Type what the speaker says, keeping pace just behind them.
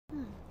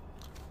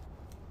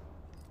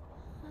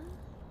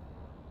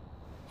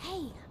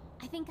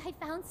think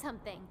I found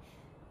something.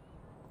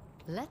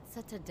 Let's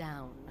set her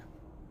down.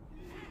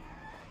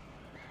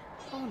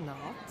 Or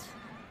not.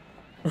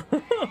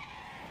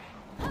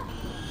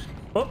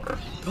 Oh,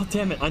 god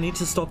damn it, I need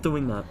to stop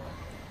doing that.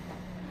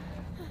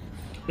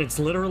 It's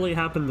literally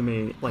happened to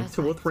me like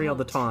 2 or 3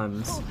 other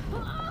times.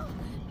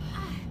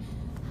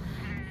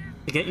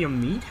 To get your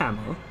meat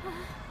hammer?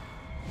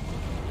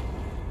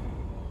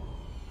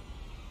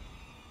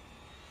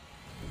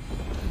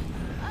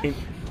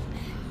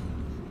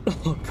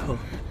 Oh god.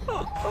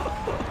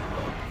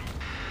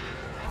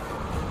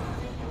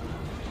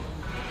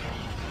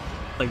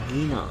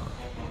 Legina.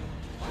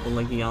 Or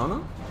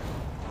Legiana?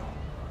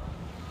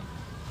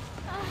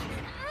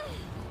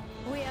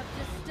 We have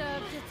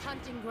disturbed its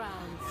hunting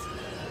grounds.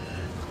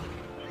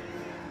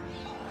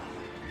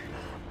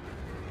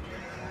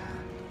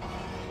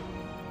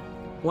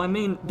 Well, I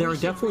mean, there are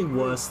definitely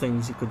worse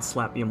things you could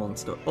slap your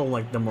monster, or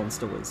like the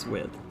monster was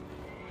with.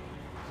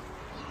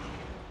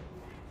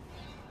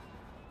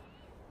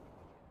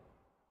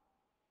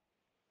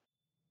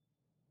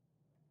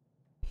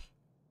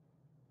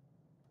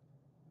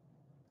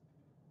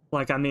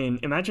 Like, I mean,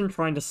 imagine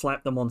trying to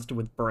slap the monster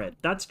with bread.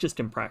 That's just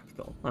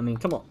impractical. I mean,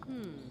 come on.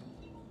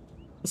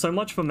 So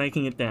much for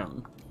making it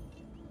down.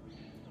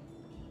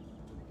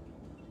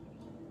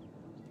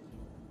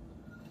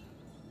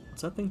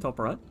 What's that thing top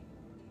right?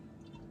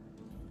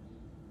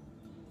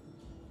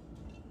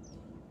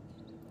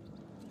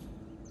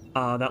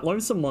 That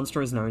loathsome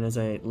monster is known as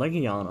a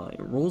Legiana.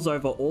 It rules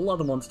over all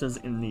other monsters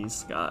in these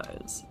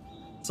skies.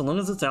 So long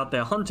as it's out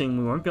there hunting,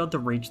 we won't be able to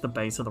reach the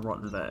base of the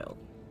Rotten Vale.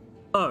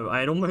 Oh, I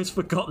had almost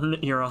forgotten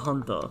that you're a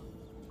hunter.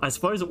 I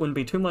suppose it wouldn't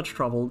be too much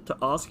trouble to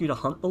ask you to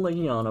hunt the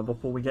Legiana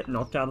before we get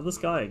knocked out of the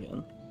sky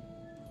again.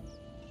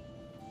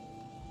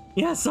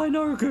 Yes, I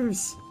know,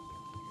 Goose!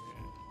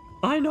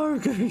 I know,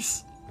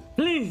 Goose!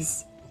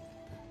 Please!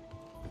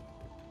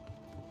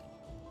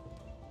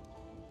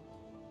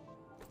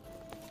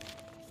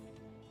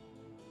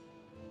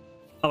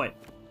 Oh wait,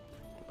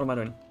 what am I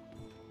doing?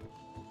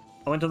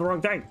 I went to the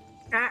wrong thing!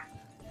 Ah!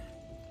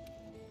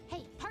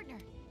 Hey, partner.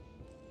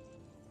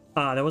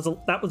 That was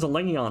a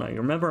Legiana. You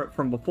remember it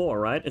from before,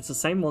 right? It's the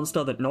same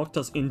monster that knocked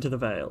us into the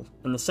Vale,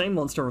 and the same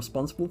monster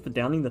responsible for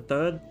downing the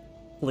 3rd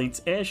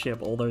Fleet's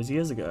airship all those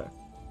years ago.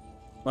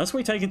 Unless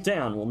we take it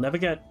down, we'll never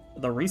get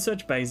the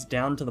research base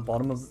down to the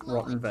bottom of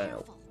Rotten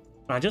Vale.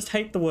 And I just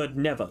hate the word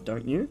never,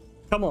 don't you?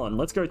 Come on,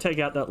 let's go take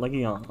out that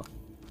Legiana.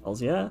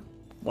 Hells yeah,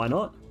 why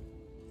not?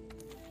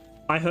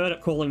 I heard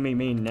it calling me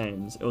mean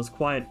names. It was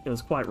quite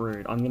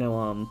rude. I'm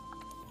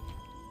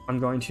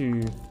going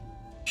to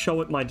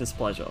show it my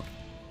displeasure.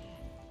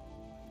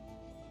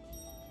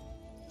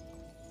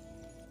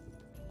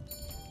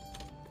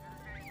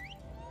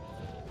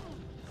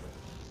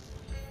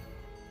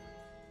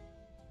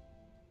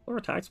 Or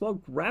attacks while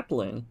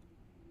grappling.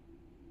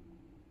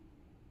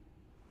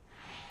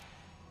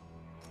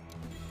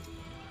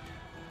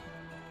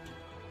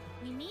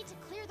 We need to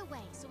clear the way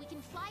so we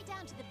can fly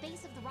down to the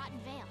base of the Rotten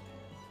Vale.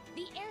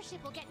 The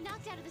airship will get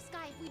knocked out of the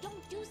sky if we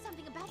don't do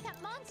something about that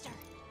monster.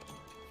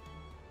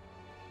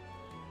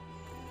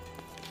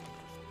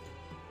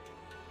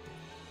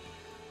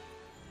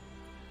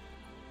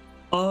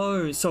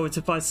 Oh, so it's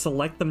if I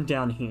select them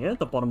down here,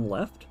 the bottom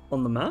left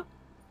on the map?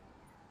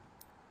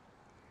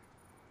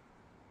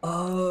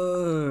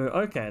 Oh,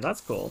 okay,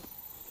 that's cool.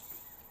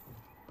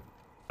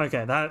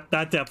 Okay, that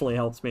definitely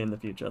helps me in the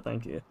future,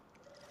 thank you.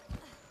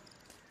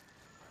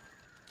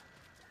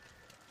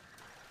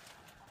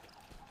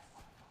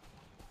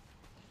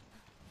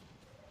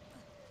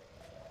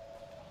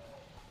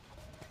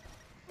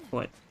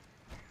 Wait,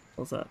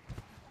 what's that?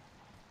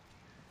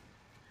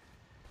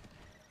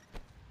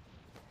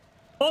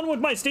 Onward,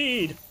 my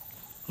steed!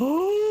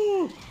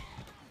 Oh,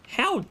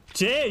 how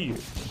dare you!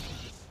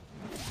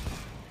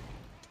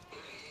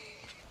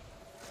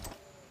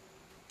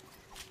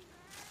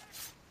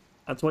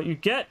 That's what you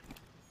get.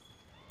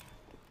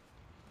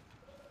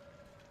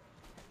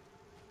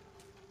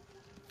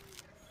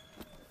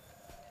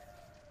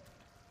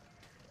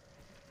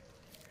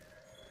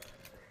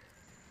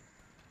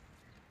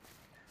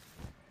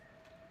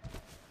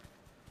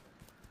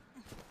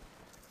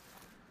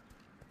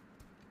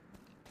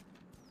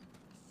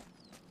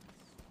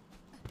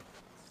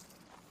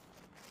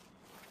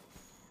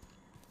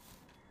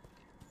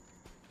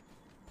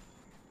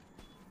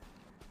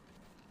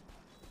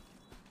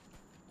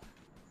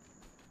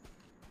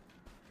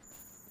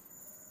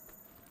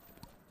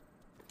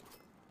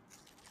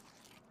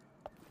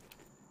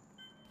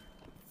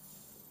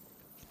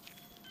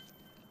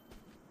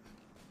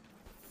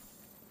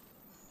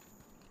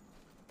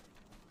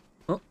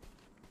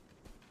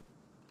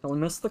 We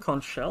missed the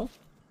conch shell.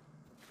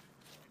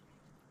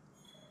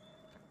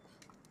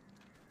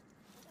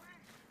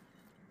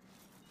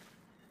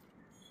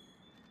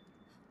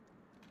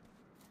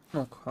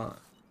 Okay.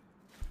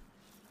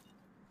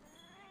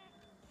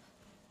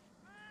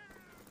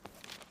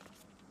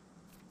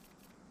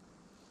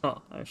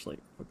 Oh, I actually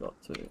forgot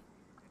to.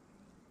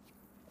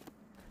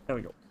 There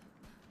we go.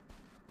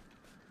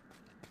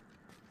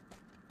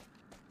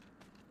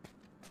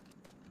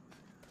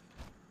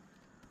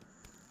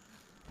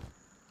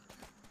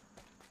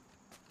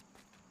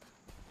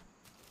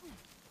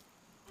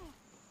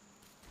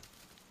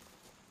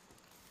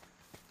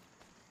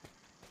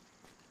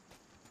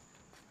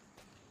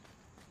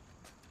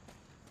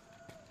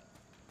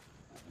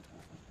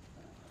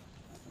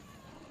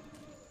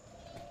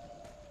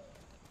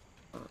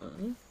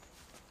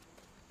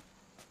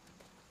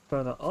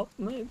 Further up,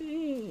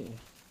 maybe?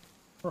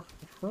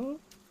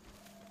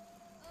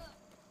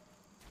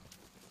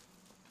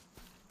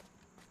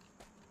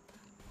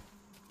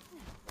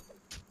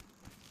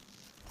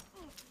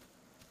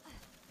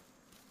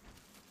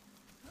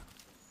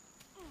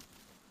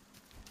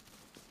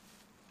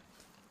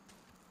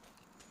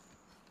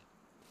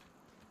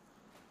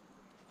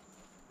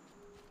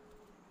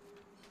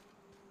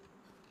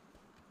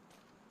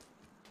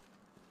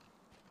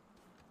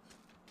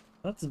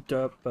 That's a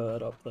dirt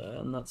bird up there,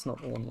 and that's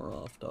not the one we're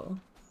after.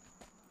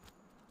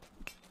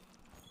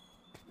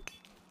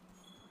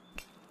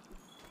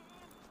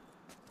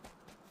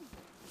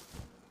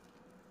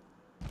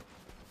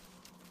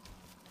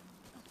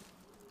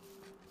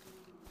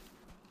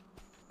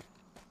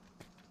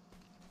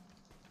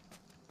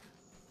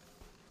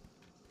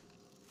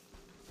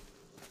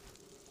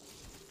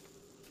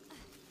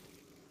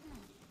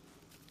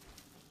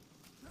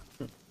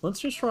 Let's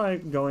just try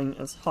going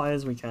as high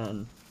as we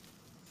can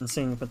and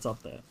seeing if it's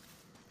up there.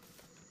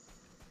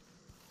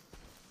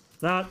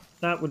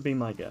 That would be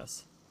my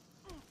guess.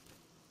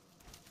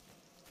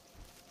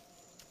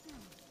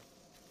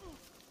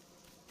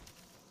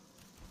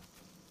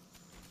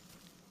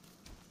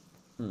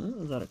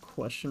 Is that a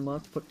question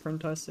mark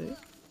footprint I see?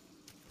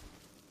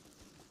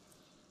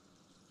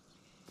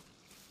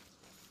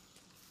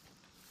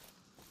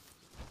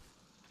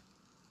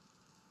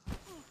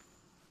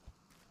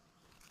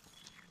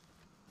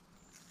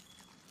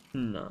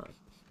 No.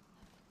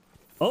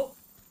 Oh!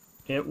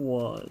 It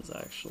was,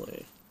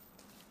 actually.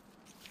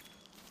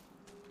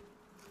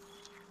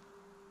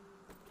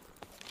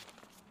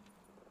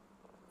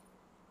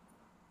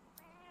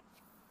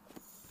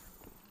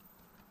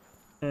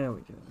 There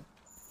we go.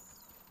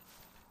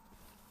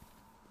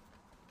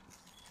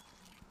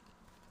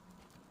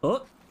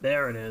 Oh,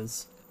 there it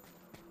is.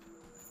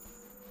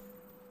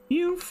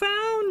 You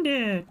found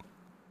it!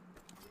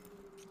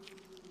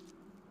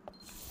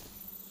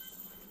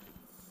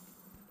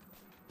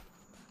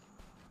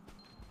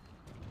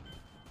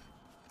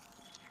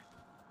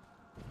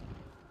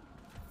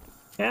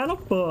 Hello,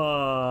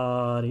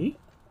 buddy.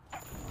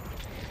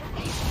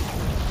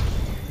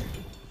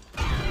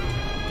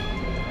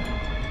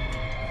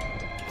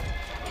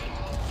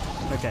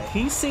 Okay,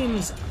 he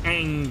seems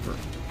angry.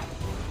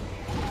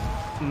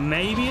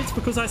 Maybe it's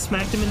because I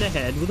smacked him in the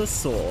head with a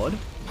sword.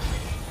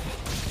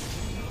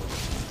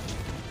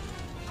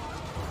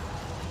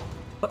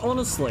 But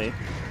honestly,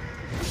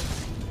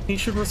 he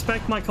should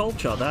respect my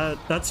culture.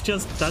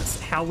 That's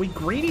how we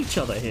greet each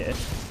other here.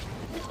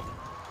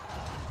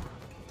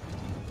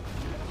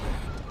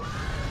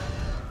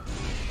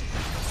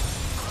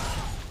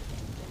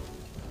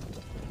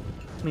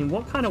 I mean,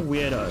 what kind of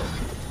weirdo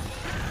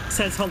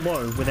says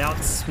hello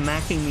without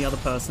smacking the other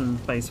person in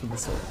the face with a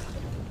sword?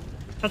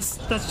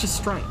 That's just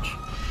strange.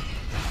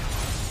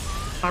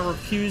 I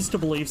refuse to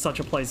believe such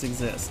a place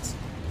exists.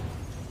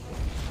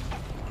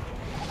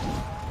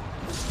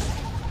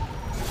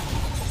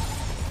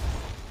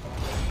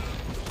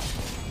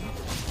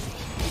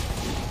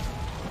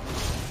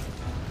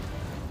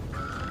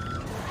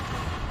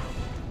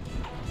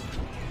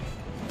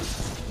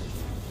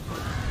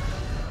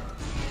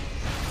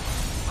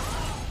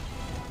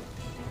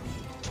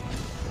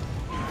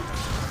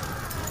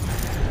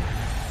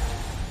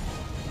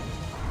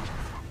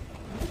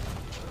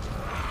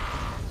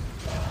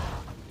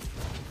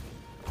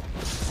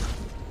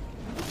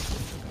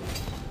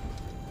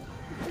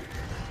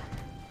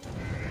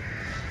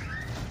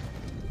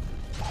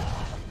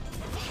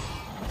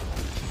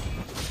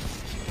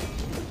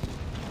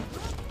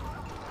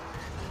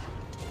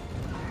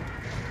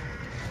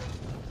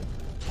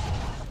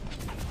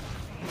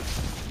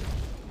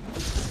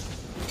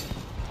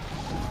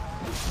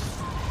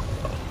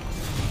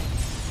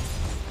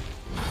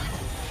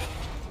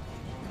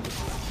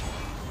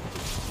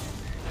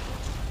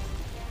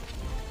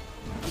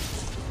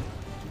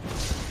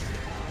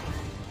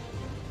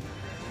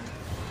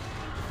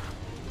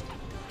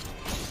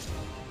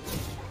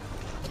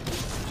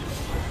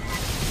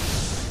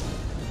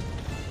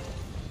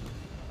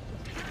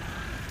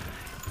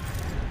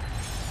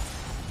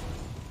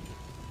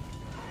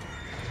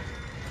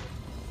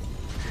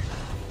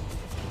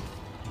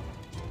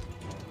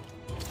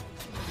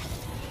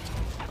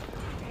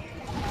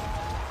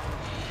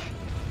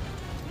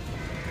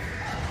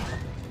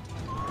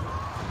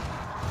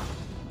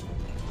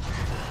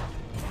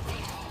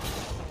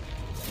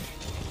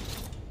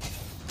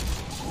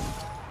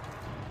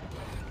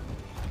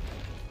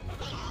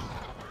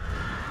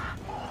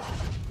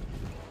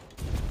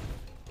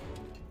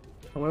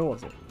 Where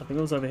was it? I think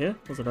it was over here.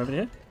 Was it over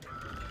here?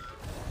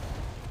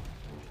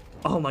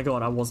 Oh my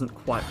god, I wasn't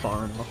quite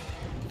far enough.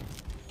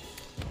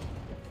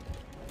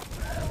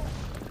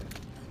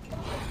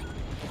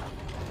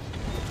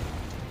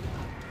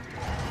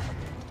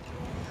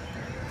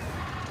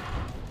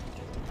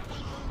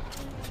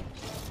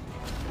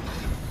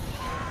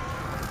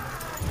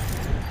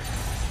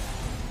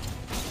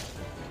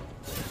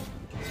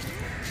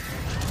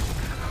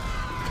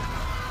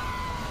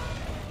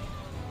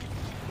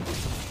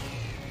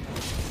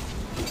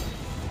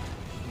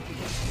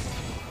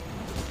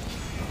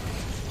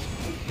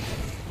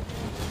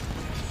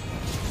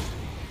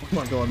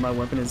 my god, my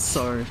weapon is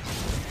so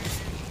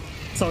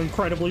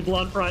incredibly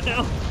blunt right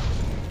now.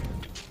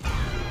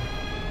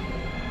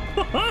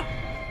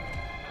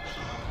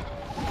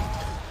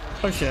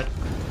 Oh shit.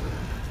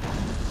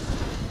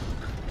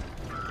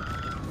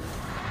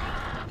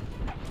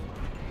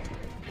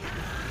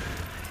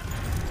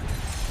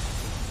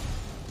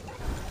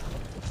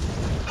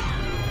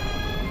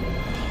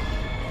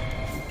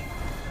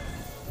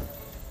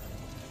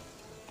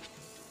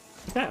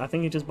 Okay, I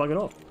think he just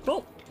buggered off.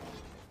 Cool.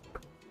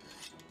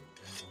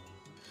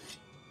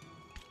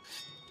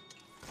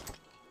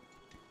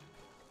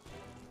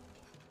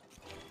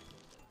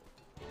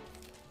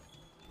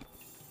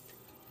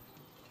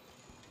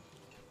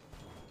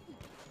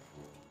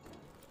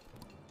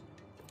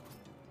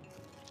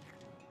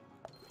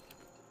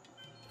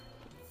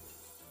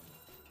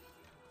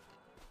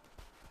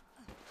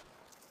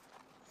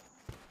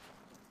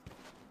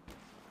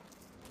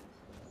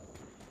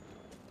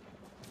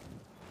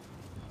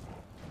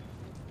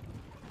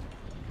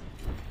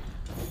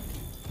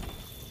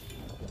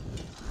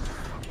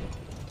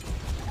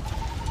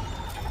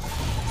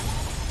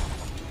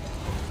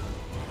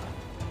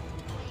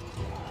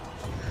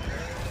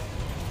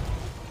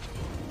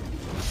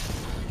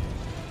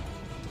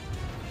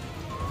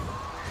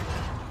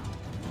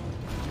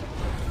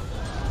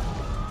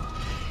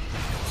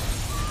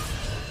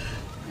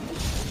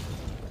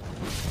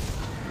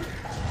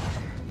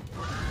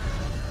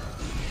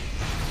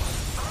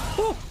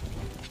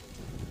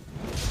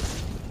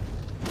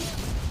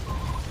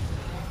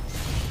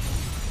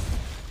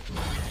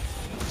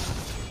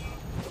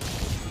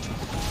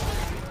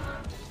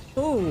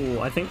 Oh,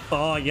 I think.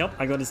 Oh, yep,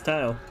 I got his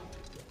tail.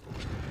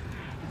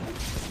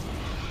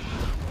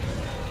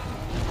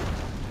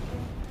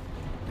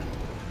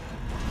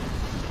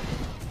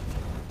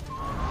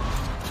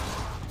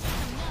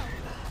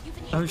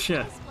 Oh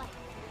shit.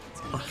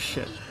 Oh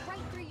shit. Right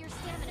through your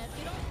stamina if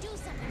you don't do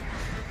something about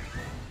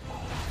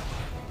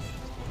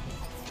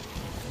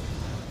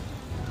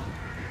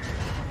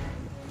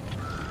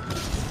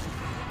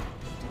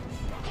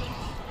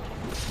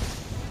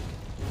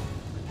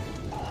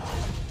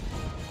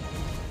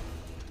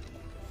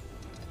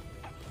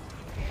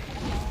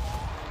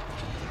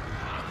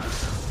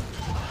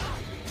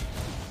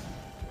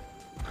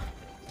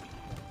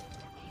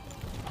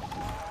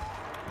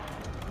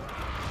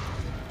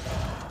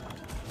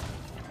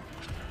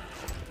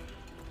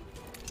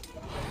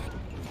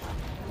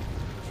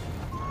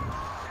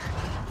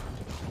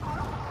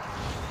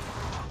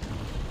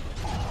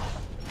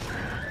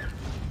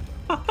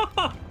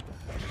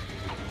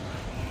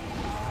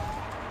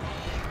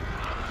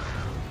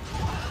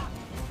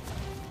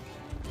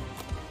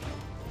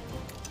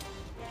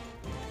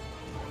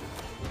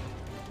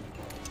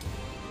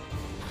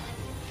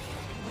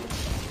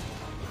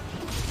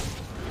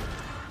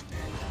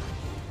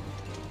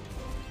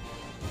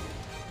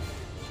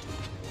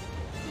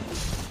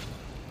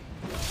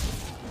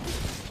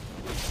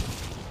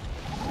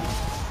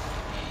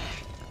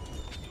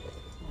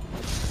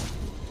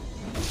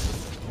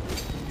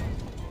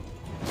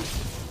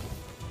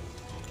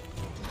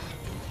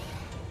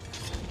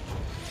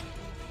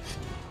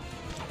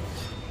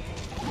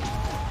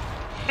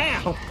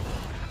Ow!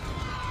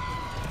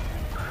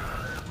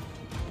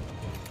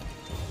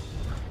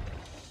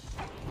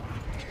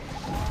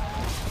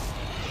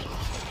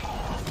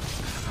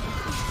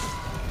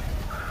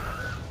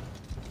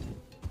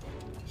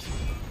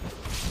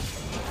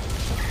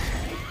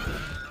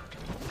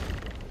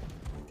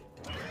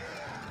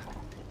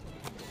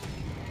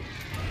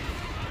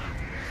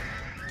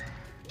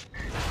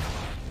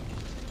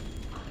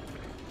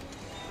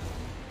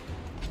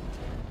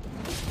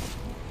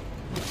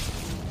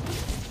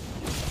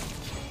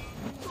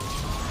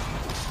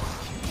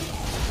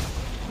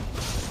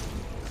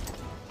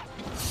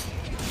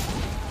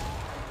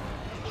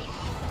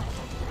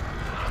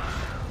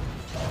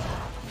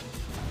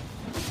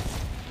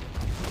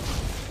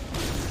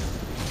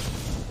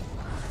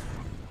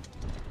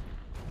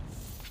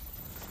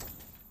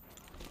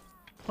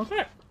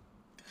 Okay.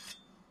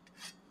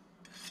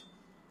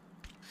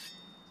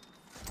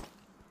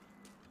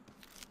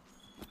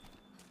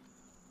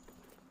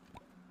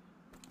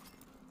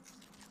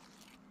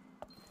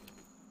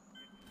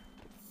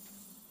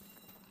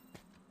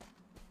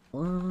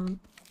 One.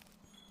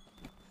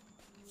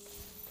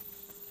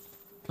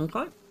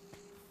 Okay.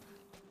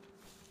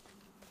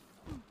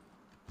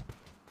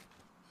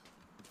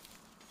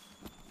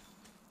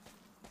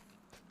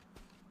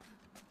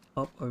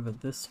 Up over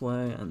this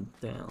way and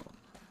down.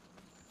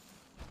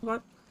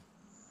 What?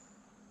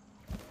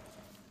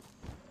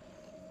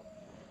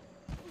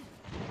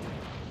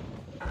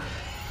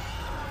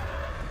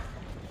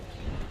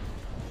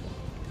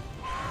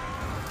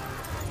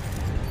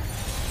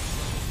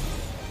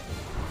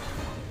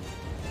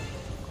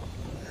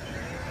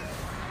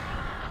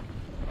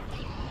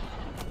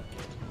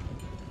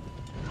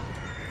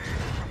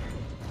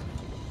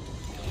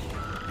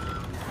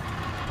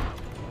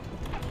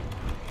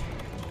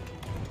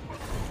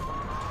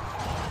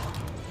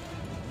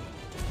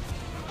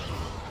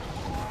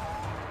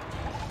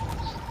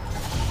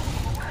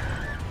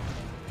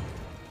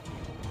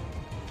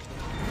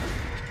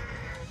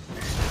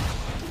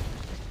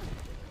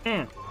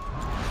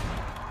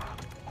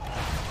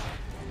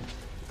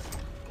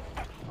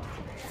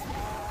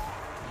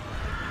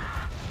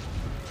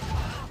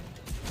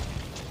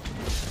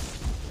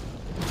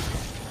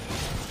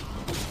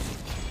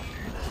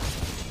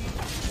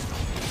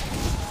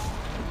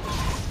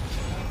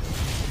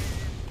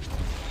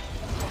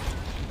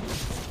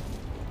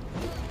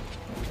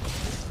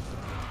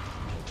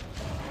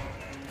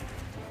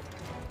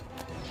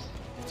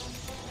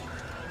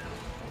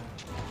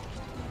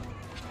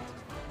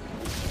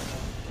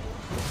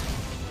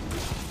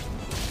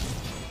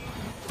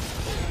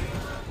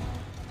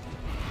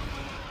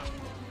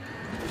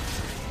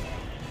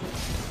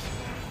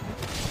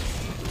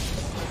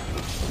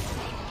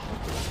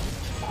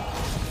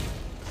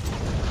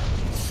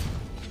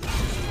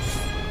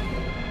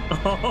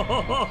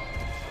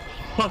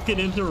 Fucking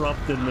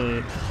interrupted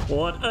me.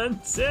 What a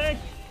dick!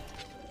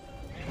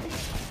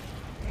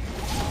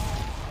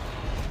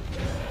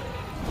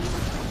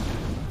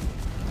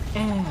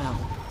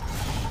 Ow.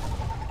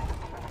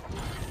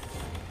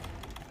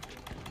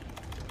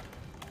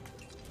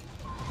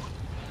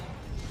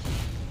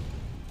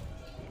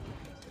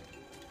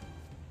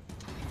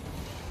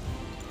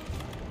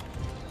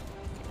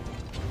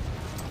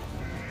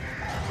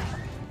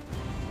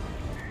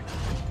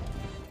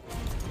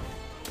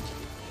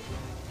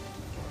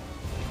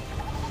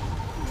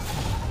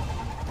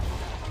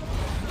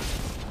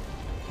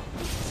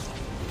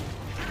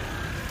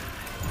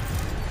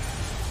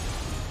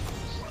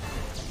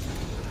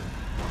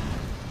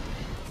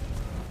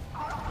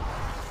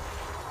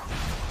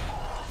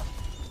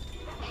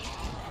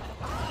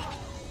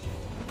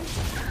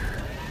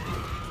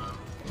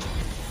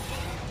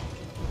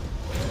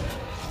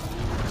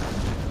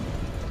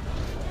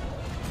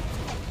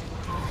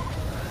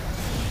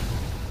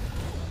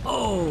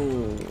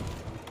 Oh!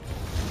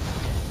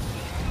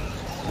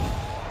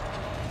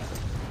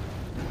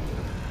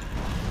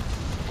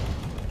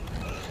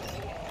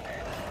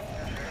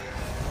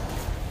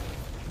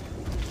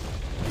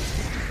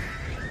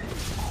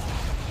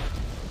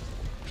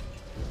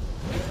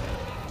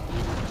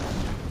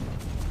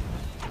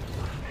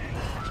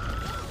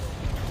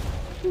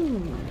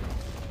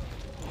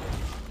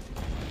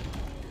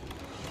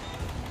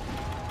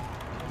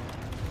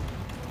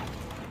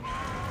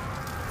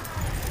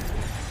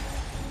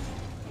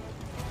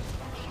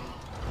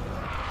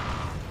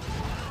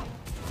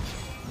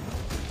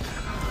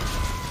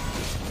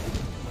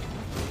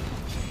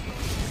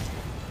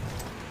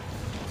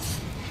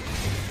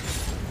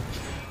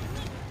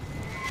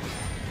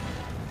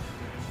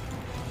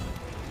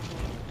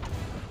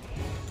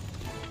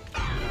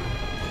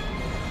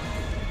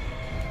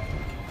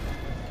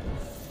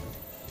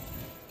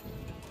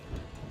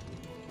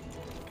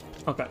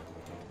 Okay.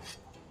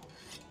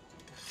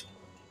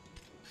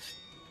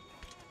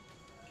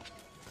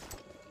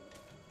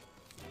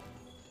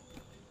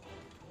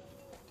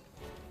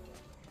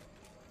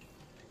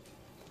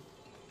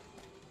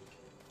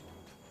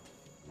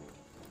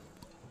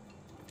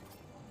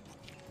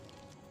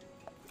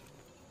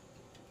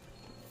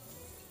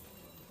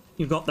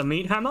 You got the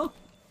meat hammer?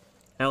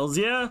 Hells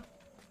yeah.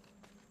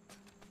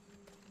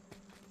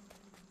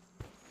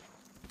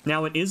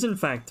 Now it is in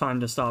fact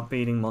time to start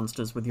beating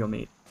monsters with your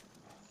meat.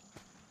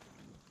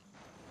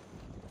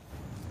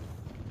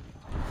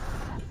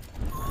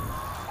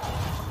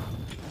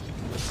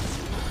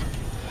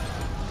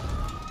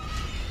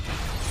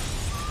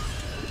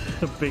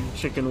 The big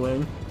chicken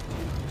wing.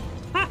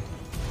 Ha!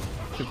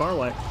 Too far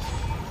away.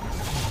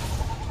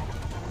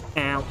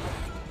 Ow.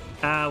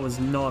 That was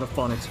not a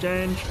fun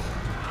exchange.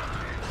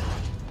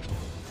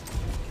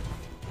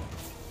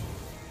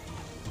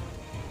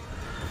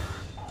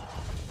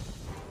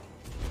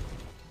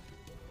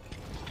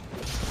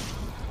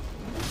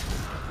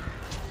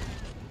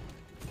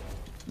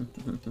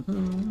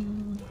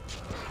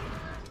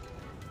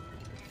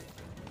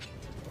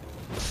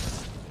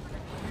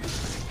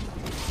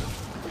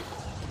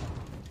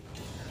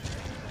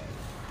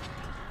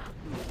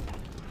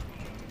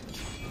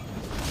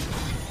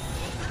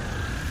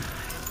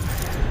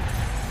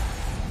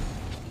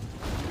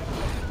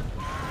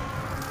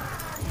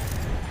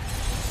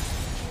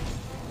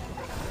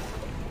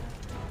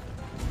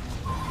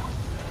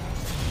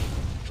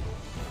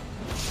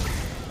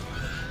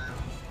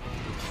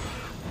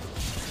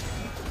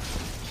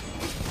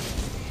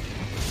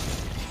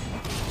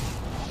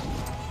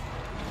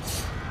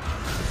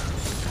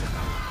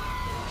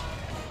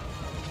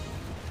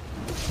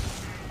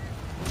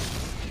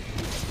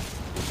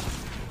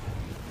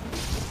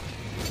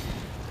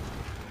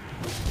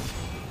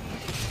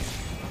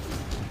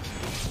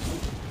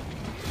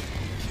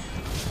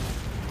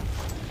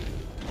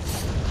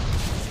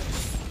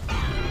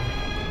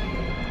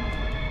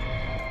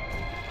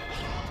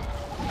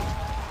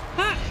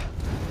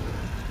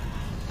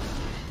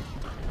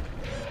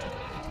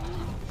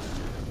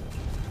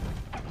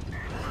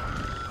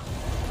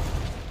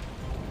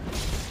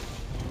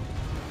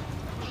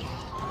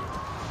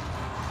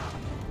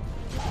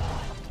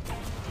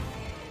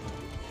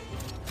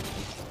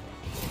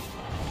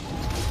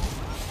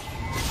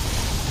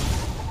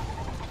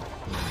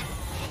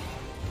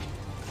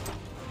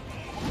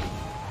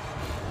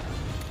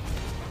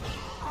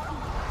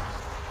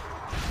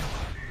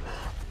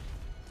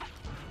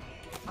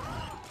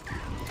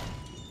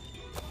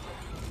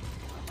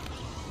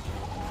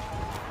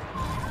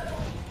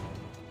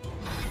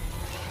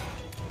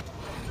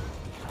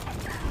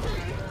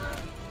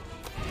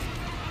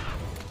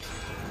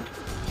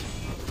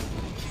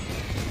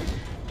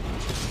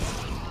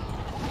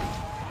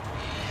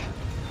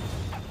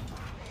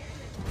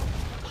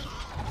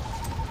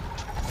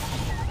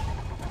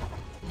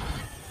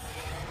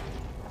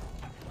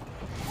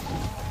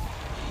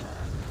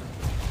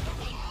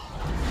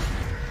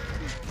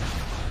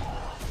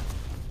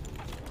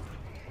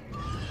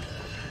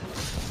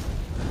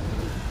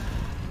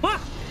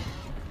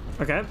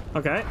 Okay,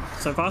 okay.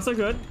 So far, so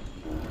good.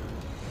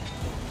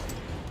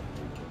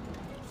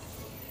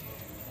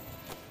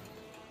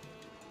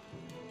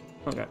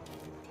 Okay.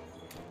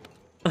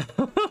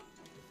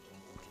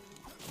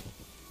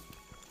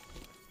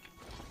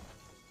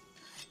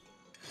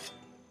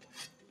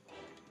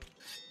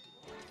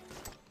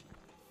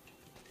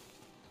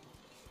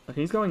 But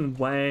he's going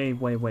way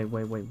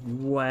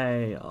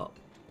up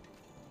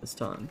this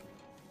time.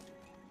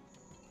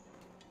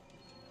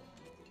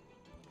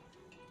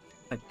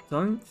 I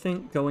don't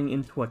think going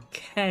into a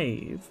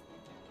cave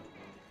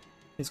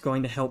is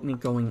going to help me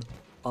going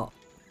up.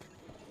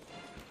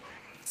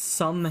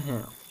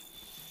 Somehow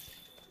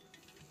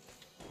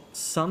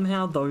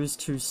those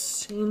two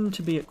seem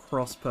to be at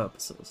cross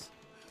purposes.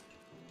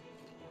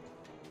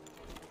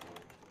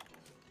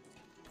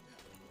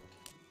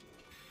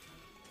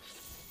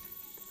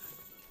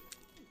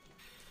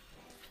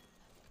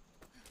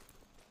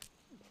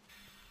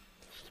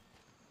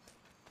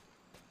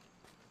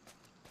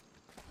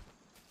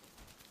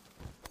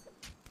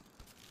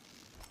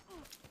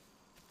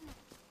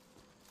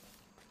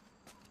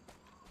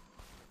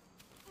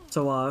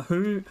 So,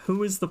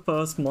 who is the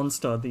first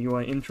monster that you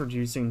are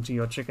introducing to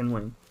your chicken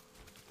wing?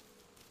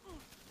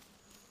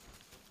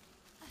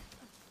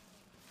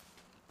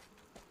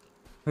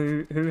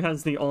 Who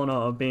has the honor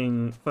of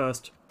being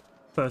first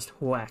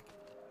whack?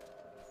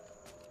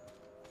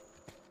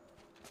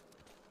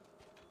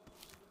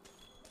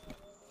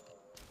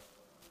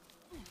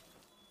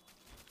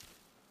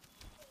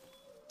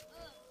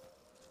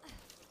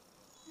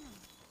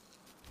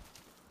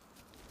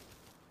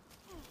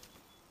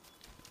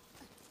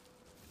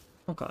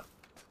 Okay.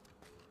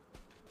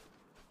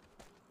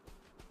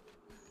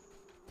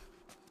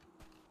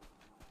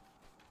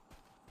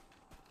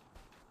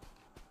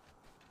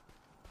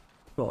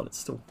 God, it's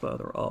still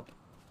further up.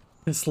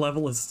 This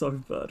level is so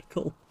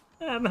vertical.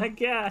 Oh my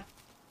god.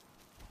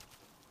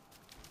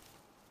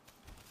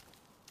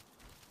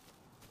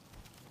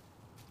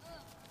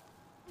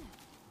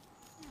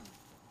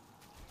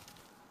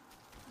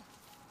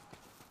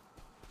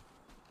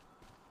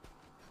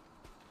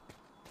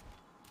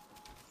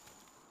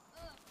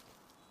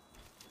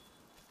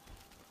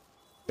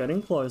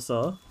 Getting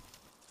closer.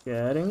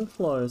 Getting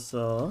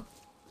closer.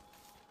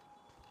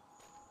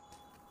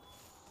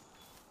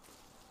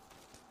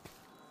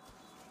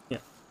 Yeah.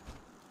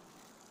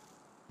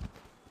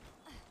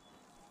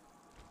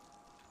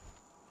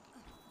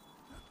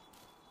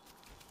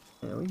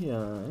 There we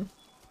go.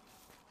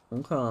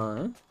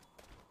 Okay.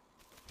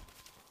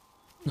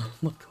 Oh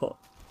my god.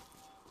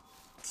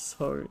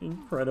 So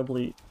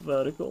incredibly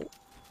vertical.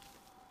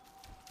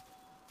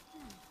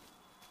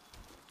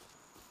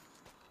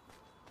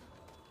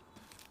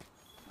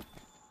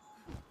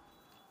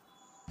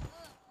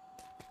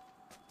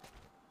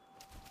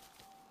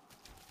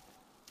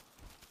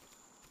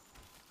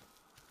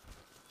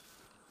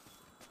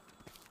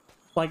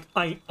 Like,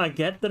 I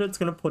get that it's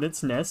gonna put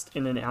its nest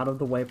in an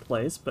out-of-the-way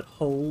place, but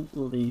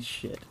holy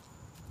shit.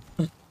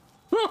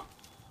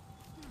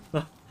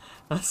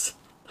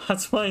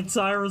 That's my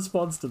entire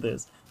response to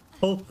this.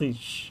 Holy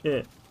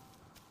shit.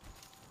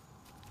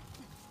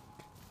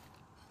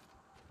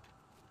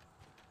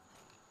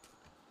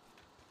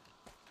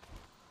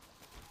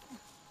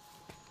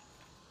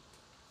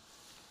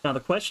 Now the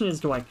question is,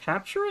 do I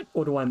capture it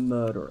or do I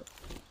murder it?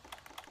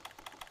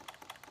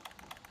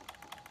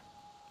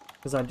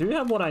 Because I do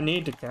have what I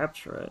need to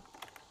capture it.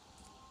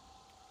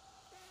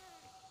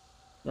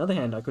 On the other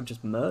hand, I could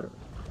just murder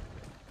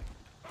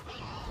it.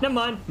 Never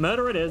mind,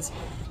 murder it is.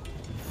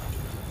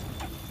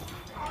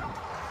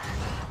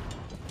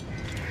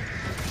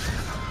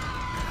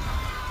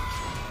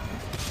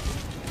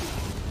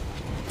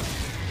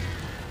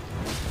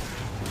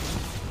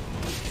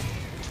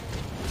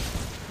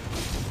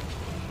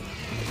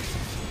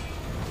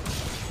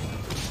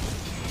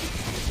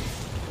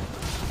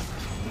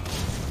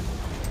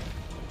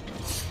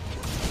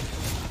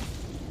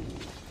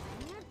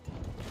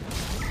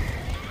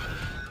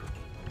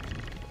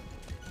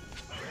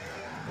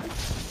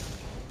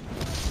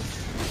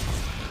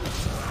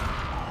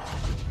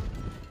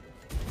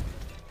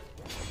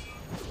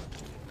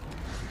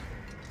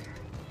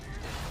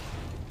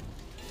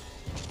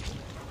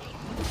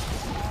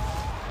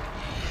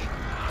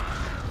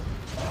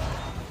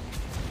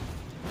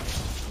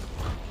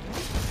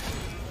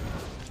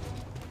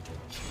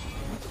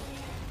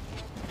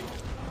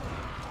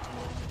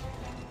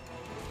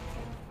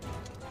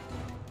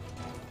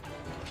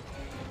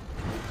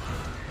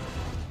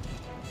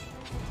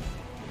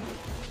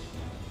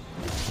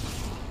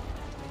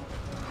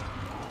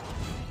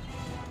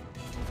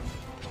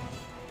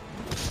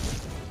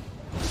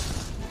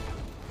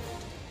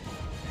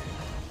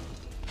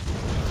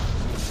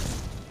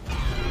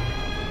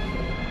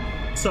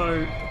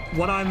 So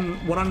what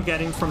I'm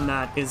getting from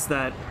that is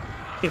that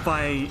if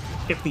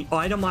the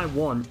item I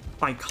want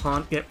I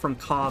can't get from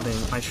carving,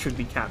 I should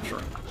be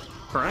capturing.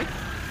 Correct?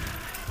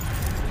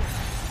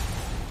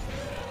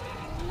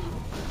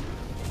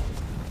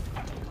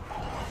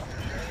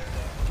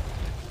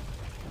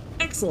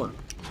 Excellent.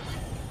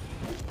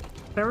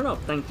 Fair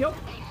enough, thank you.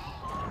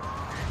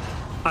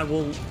 I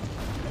will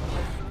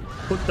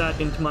put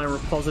that into my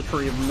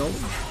repository of knowledge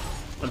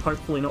and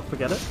hopefully not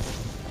forget it.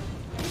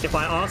 If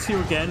I ask you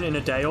again in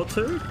a day or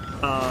two,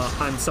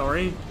 I'm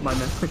sorry, my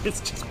memory is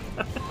just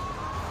bad.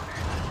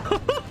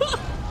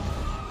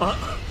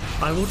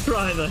 I will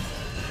try then.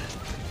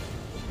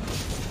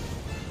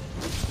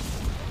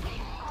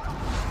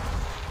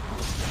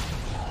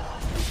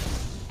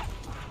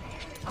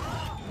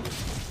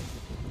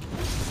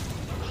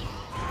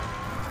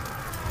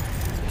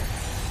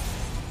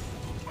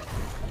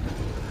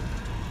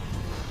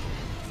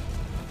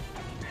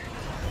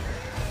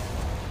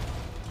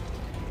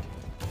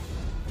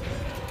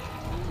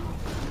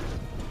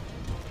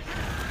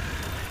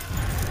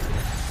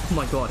 Oh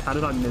my god, how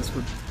did I miss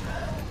with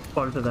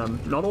both of them?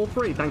 Not all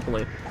three,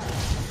 thankfully.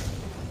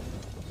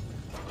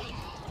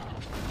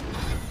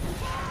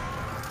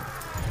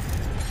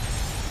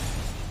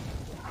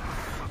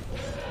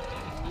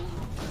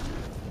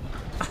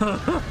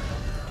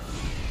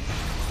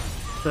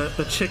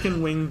 the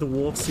chicken wing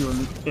dwarfs you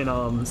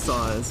in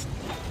size.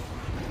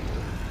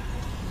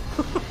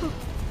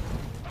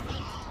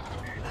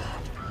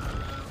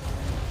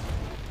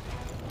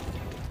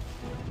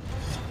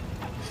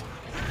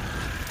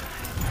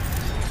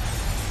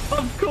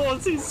 Of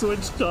course he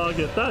switched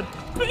target, that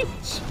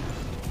bitch!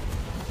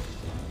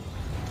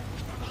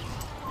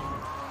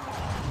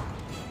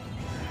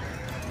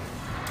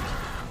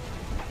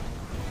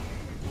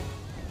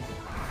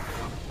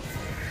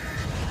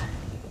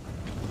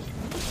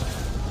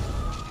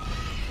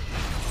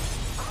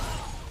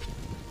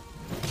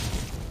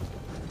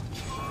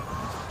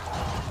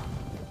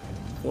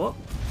 What?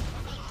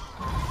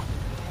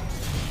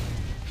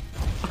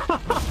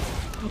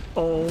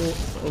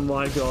 Oh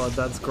my god,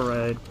 that's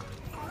great.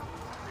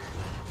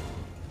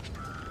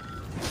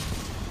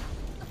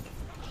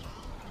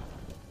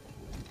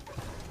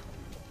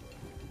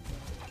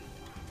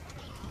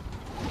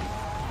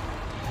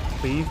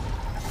 Beef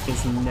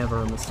is never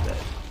a mistake.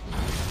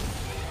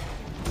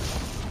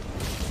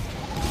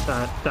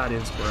 That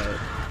is great.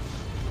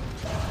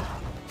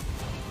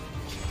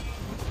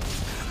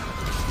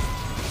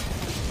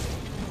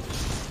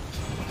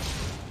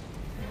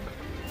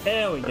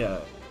 There we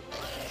go.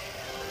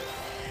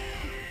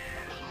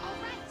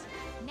 Alright,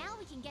 now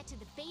we can get to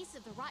the base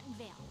of the Rotten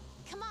Vale.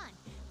 Come on,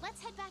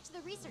 let's head back to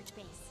the research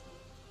base.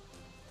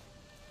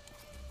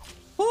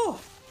 Oh!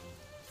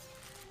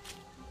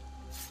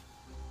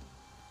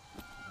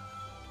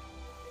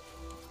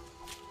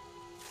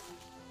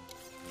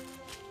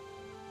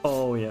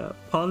 Oh yeah,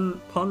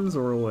 puns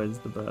are always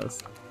the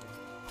best.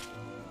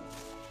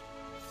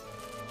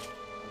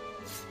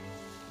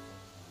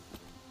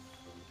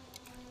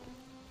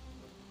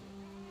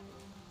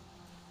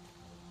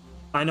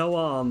 I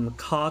know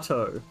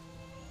Kato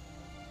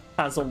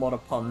has a lot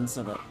of puns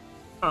in it.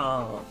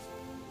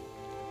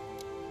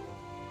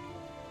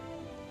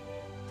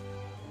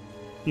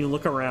 You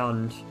look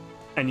around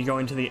and you go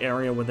into the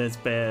area where there's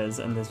bears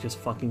and there's just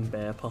fucking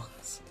bear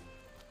puns.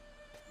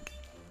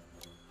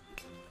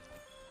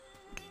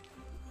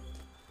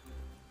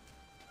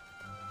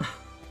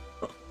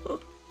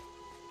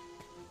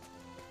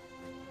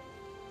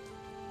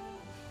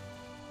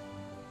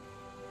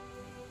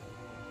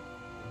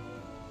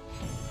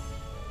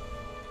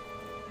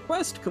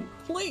 Quest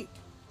complete!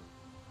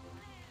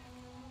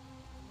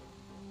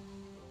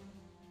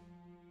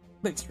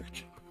 Big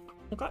stretch.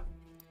 Okay.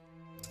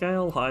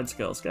 Scale, hide,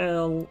 scale,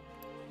 scale.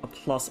 A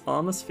plus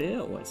armor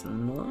sphere, always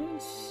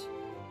nice.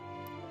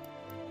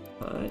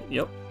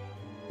 Yep.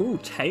 Ooh,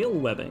 tail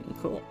webbing,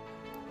 cool.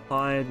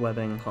 Hide,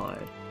 webbing,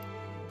 hide.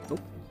 Cool.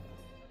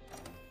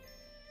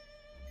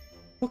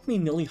 Took me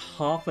nearly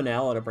half an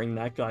hour to bring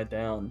that guy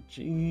down.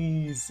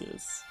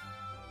 Jesus.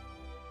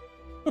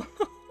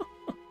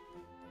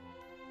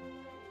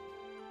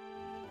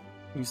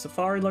 New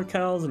safari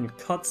locales and your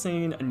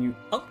cutscene and new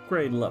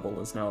upgrade level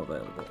is now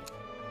available.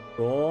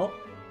 Cool.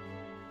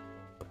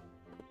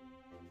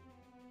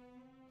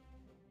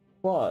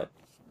 What?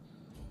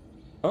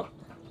 Oh.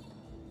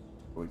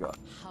 What we got?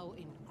 How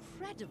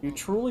incredible. You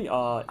truly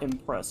are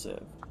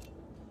impressive.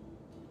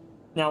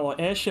 Now our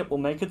airship will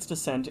make its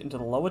descent into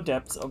the lower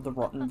depths of the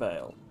Rotten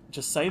Vale.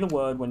 Just say the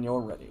word when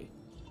you're ready.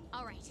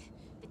 Alright,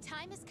 the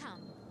time has come.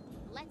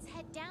 Let's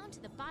head down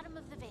to the bottom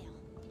of the Vale.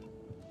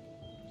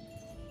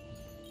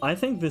 I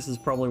think this is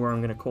probably where I'm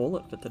going to call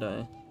it for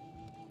today.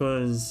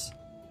 Because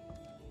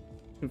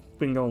we've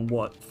been going,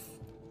 what?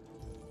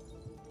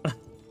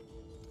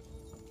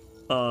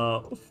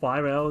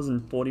 5 hours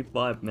and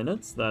 45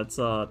 minutes? That's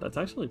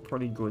actually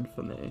pretty good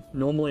for me.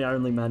 Normally I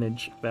only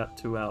manage about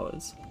 2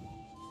 hours.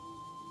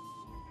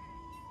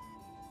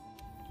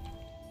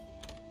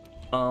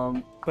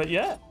 But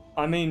yeah,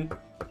 I mean,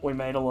 we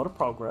made a lot of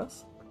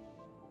progress.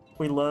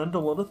 We learned a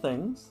lot of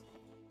things.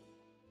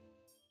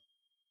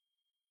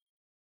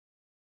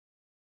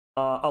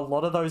 A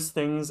lot of those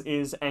things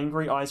is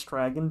Angry Ice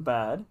Dragon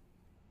bad.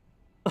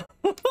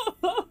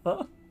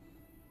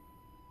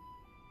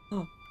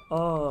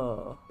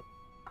 Oh.